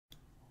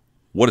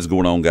What is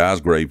going on, guys?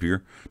 Grave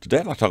here. Today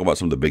I'd like to talk about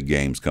some of the big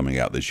games coming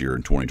out this year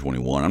in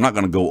 2021. I'm not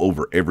going to go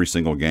over every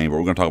single game, but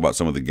we're going to talk about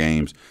some of the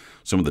games,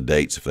 some of the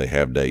dates, if they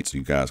have dates, so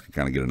you guys can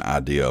kind of get an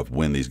idea of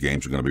when these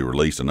games are going to be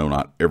released. I know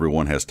not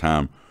everyone has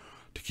time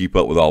to keep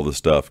up with all this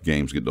stuff.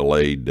 Games get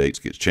delayed, dates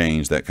get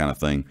changed, that kind of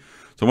thing.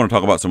 So I want to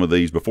talk about some of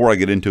these. Before I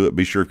get into it,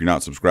 be sure if you're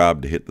not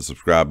subscribed to hit the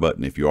subscribe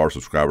button. If you are a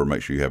subscriber,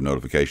 make sure you have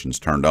notifications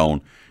turned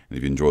on. And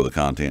if you enjoy the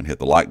content, hit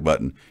the like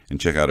button and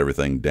check out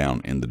everything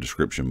down in the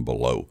description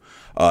below.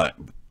 Kind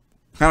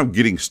of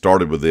getting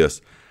started with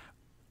this,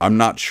 I'm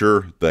not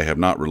sure, they have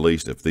not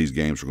released if these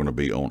games are going to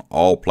be on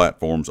all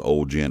platforms,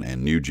 old gen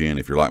and new gen.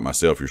 If you're like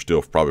myself, you're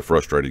still probably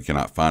frustrated,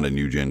 cannot find a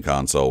new gen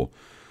console.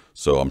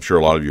 So I'm sure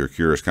a lot of you are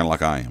curious, kind of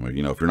like I am.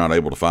 You know, if you're not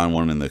able to find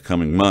one in the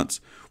coming months,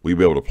 will you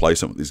be able to play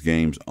some of these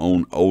games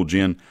on old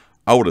gen?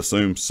 I would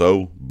assume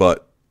so,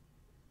 but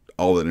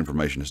all that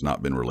information has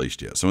not been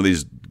released yet. Some of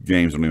these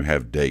games don't even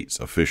have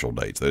dates, official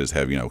dates. They just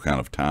have, you know, kind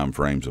of time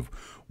frames of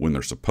when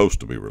they're supposed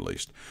to be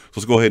released. So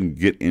let's go ahead and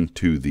get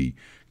into the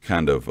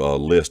kind of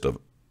list of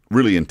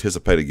really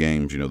anticipated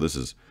games. You know, this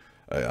is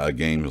a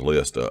games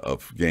list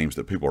of games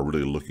that people are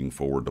really looking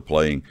forward to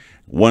playing.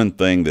 One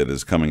thing that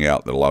is coming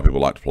out that a lot of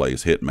people like to play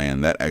is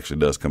Hitman. That actually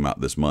does come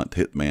out this month.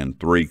 Hitman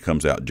 3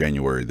 comes out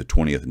January the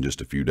 20th in just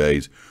a few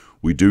days.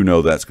 We do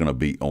know that's going to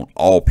be on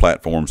all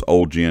platforms,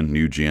 old gen,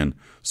 new gen,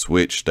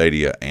 Switch,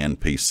 Stadia, and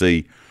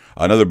PC.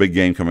 Another big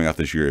game coming out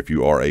this year, if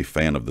you are a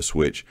fan of the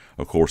Switch,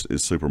 of course,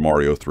 is Super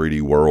Mario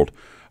 3D World,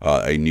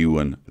 a new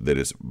one that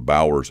is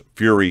Bowser's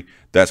Fury.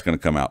 That's going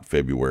to come out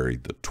February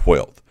the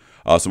 12th.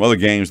 Some other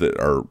games that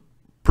are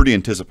pretty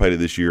anticipated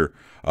this year,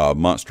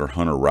 Monster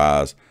Hunter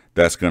Rise.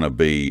 That's going to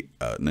be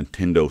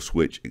Nintendo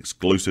Switch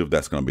exclusive.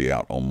 That's going to be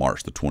out on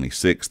March the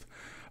 26th.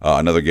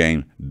 Another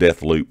game,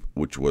 Deathloop,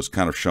 which was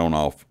kind of shown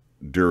off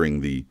during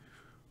the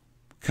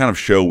kind of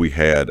show we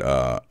had,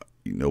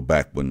 you know,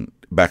 back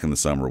in the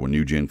summer when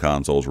new gen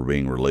consoles were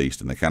being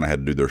released, and they kind of had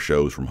to do their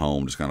shows from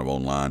home, just kind of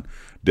online.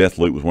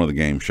 Deathloop was one of the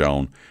games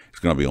shown. It's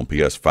going to be on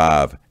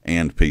PS5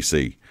 and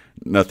PC.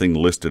 Nothing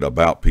listed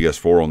about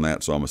PS4 on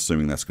that, so I'm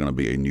assuming that's going to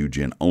be a new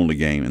gen only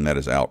game, and that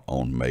is out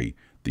on May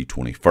the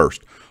 21st.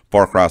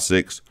 Far Cry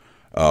 6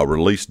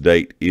 release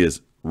date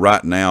is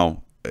right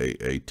now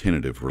a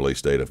tentative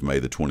release date of May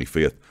the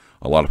 25th.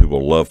 A lot of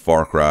people love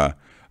Far Cry.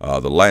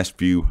 The last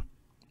few,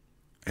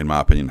 in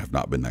my opinion, have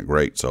not been that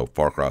great, so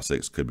Far Cry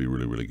 6 could be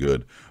really, really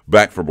good.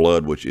 Back 4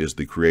 Blood, which is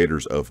the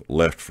creators of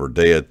Left 4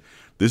 Dead.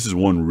 This is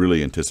one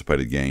really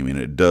anticipated game, and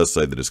it does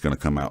say that it's going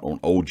to come out on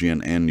old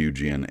gen and new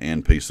gen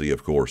and PC,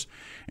 of course,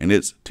 and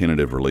its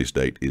tentative release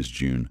date is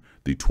June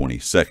the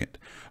 22nd.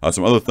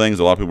 Some other things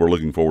a lot of people are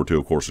looking forward to,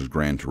 of course, is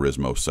Gran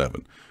Turismo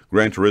 7.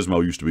 Gran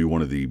Turismo used to be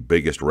one of the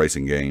biggest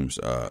racing games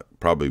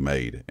probably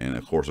made, and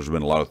of course there's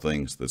been a lot of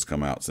things that's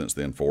come out since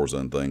then. Forza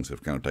and things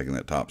have kind of taken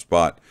that top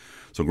spot.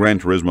 So Gran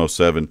Turismo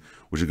 7,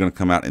 which is going to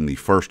come out in the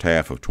first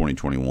half of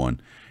 2021,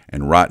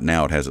 and right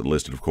now it has it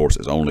listed, of course,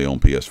 as only on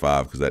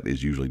PS5 because that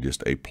is usually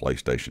just a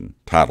PlayStation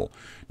title.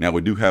 Now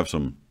we do have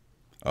some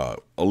a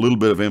little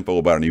bit of info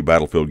about a new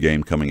Battlefield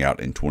game coming out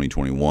in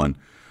 2021.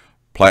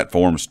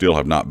 Platforms still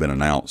have not been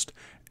announced,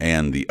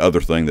 and the other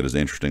thing that is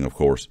interesting, of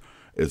course,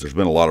 is there's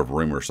been a lot of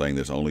rumors saying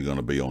this only going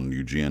to be on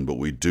new gen, but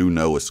we do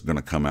know it's going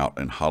to come out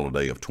in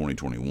holiday of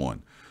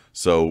 2021.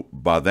 So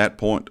by that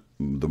point,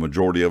 the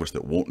majority of us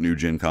that want new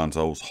gen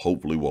consoles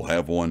hopefully will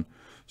have one.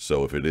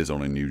 So if it is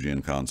on a new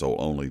gen console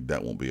only,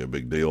 that won't be a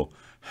big deal.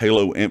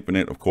 Halo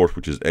Infinite, of course,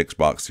 which is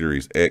Xbox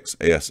Series X,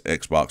 S,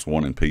 Xbox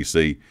One, and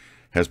PC,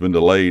 has been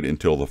delayed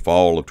until the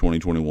fall of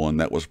 2021.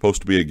 That was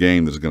supposed to be a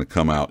game that's going to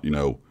come out, you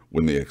know,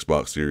 when the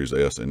Xbox Series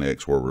S and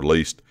X were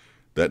released.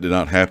 That did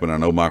not happen. I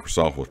know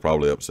Microsoft was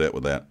probably upset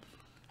with that.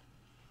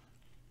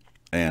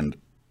 And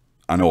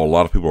I know a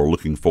lot of people are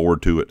looking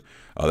forward to it.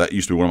 That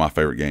used to be one of my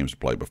favorite games to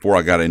play. Before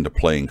I got into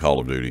playing Call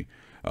of Duty,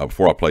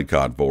 before I played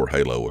COD 4,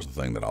 Halo was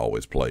the thing that I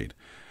always played.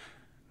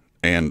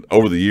 And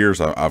over the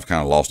years, I've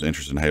kind of lost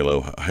interest in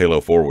Halo.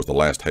 Halo 4 was the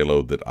last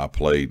Halo that I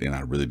played, and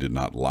I really did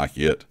not like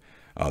it.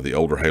 The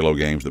older Halo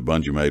games that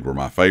Bungie made were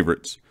my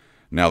favorites.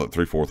 Now that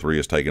 343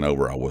 has taken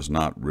over, I was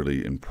not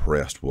really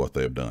impressed with what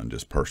they have done,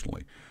 just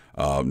personally.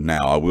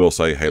 Now, I will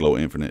say Halo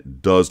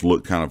Infinite does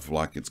look kind of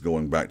like it's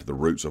going back to the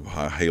roots of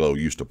how Halo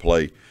used to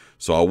play.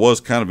 So I was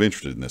kind of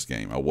interested in this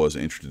game. I was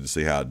interested to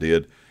see how it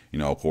did. You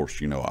know, of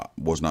course, you know, I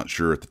was not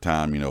sure at the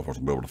time, you know, if I was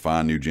going to be able to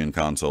find new gen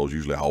consoles.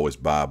 Usually I always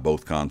buy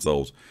both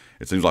consoles.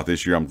 It seems like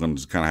this year I'm going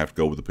to kind of have to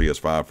go with the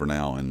PS5 for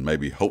now, and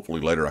maybe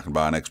hopefully later I can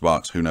buy an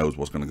Xbox. Who knows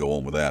what's going to go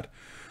on with that.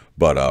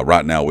 But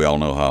right now we all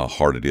know how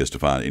hard it is to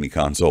find any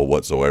console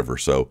whatsoever.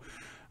 So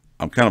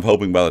I'm kind of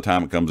hoping by the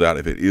time it comes out,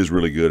 if it is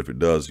really good, if it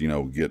does, you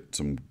know, get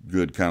some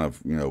good kind of,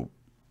 you know,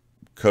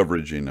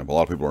 coverage, and if a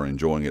lot of people are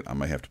enjoying it, I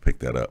may have to pick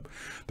that up.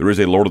 There is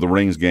a Lord of the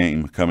Rings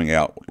game coming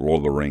out, Lord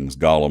of the Rings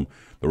Gollum.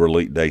 The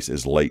release date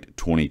is late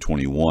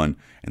 2021,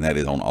 and that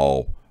is on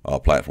all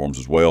platforms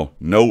as well.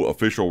 No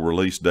official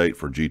release date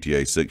for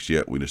GTA 6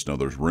 yet. We just know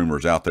there's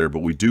rumors out there,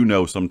 but we do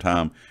know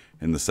sometime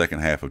in the second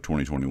half of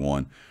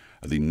 2021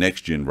 The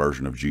next gen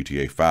version of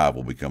GTA 5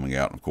 will be coming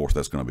out. Of course,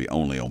 that's going to be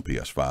only on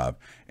PS5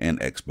 and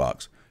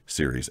Xbox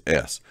Series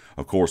S.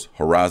 Of course,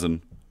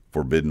 Horizon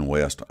Forbidden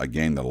West, a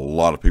game that a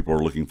lot of people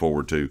are looking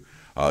forward to.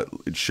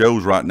 It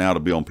shows right now to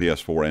be on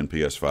PS4 and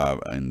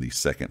PS5 in the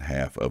second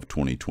half of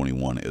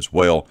 2021 as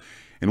well.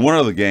 And one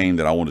other game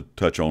that I want to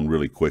touch on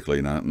really quickly,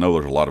 and I know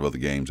there's a lot of other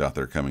games out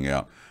there coming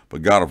out,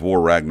 but God of War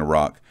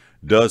Ragnarok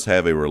does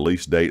have a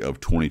release date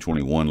of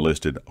 2021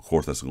 listed. Of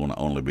course, that's going to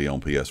only be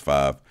on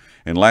PS5.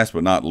 And last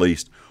but not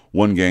least,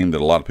 one game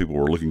that a lot of people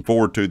were looking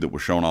forward to that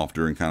was shown off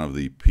during kind of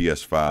the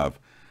PS5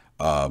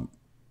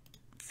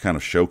 kind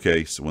of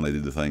showcase when they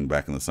did the thing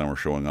back in the summer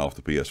showing off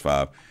the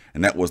PS5,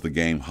 and that was the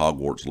game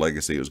Hogwarts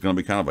Legacy. It was going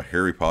to be kind of a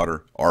Harry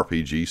Potter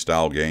RPG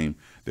style game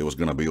that was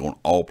going to be on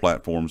all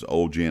platforms,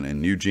 old gen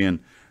and new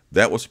gen.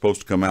 That was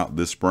supposed to come out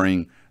this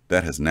spring.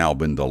 That has now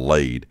been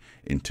delayed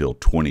until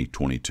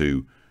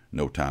 2022.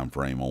 No time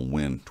frame on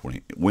when in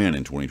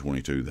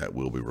 2022 that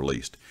will be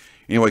released.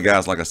 Anyway,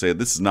 guys, like I said,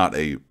 this is not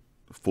a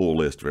full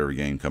list of every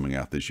game coming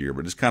out this year,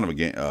 but it's kind of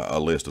a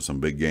list of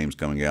some big games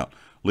coming out.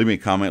 Leave me a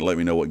comment. Let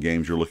me know what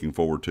games you're looking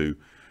forward to.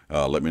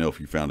 Let me know if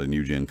you found a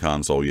new gen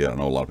console yet. I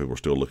know a lot of people are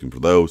still looking for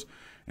those.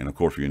 And of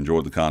course, if you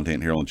enjoyed the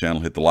content here on the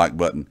channel, hit the like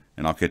button,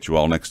 and I'll catch you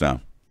all next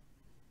time.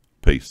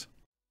 Peace.